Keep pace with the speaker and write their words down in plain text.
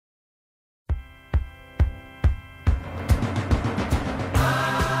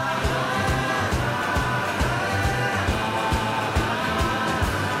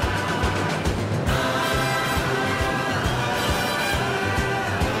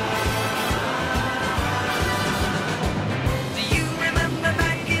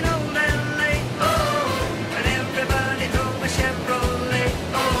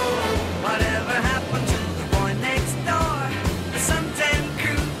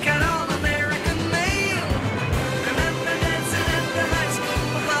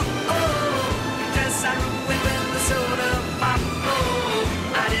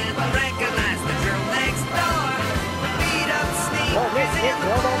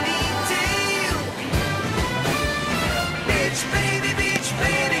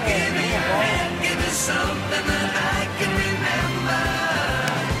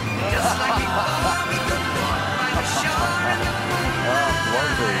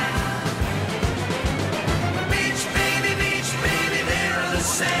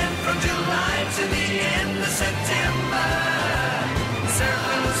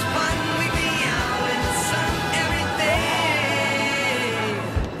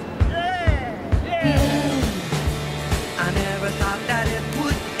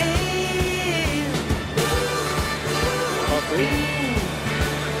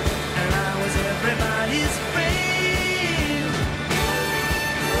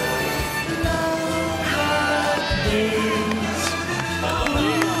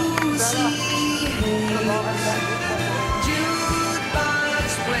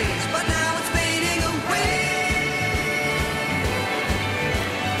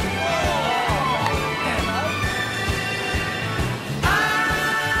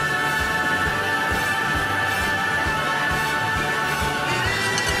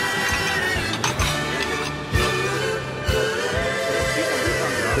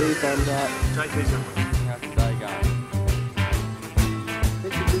Two thumbs up. JT's going. How's the day going?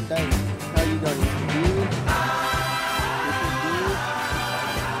 It's a good day. How are you going? Mr. Beard?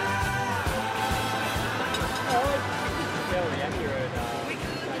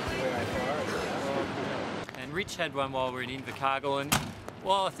 And Rich had one while we were in Invercargill, and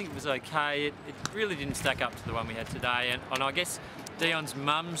well, I think it was okay. It really didn't stack up to the one we had today, and I guess Dion's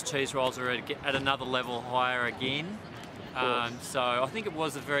mum's cheese rolls are at another level higher again. So I think it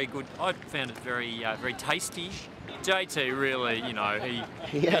was a very good. I found it very tasty. JT really, you know,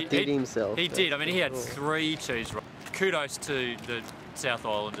 He outdid himself. He did. I mean, he had 3 cheese rolls. Kudos to the South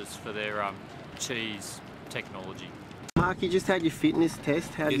Islanders for their cheese technology. Mark, you just had your fitness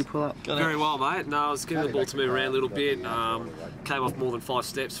test. How did you pull up? Very well, mate. No, I was giving the ball to move around a little bit. Came off more than 5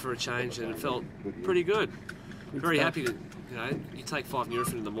 steps for a change, and it felt pretty good. Very happy to, you know, you take 5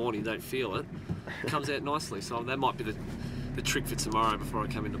 Nurofen in the morning, you don't feel it. It comes out nicely. So that might be the trick for tomorrow before I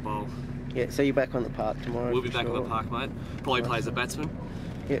come in the bowl. Yeah, so you're back on the park tomorrow. We'll be back on the park, mate. Probably play as a batsman.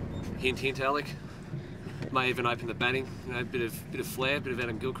 Yep. Hint, hint, Alec. May even open the batting. You know, bit of flair, bit of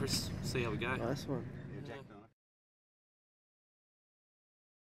Adam Gilchrist. See how we go. Nice one.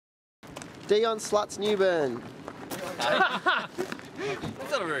 Dion Sluts Newburn.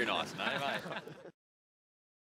 That's not a very nice name, eh?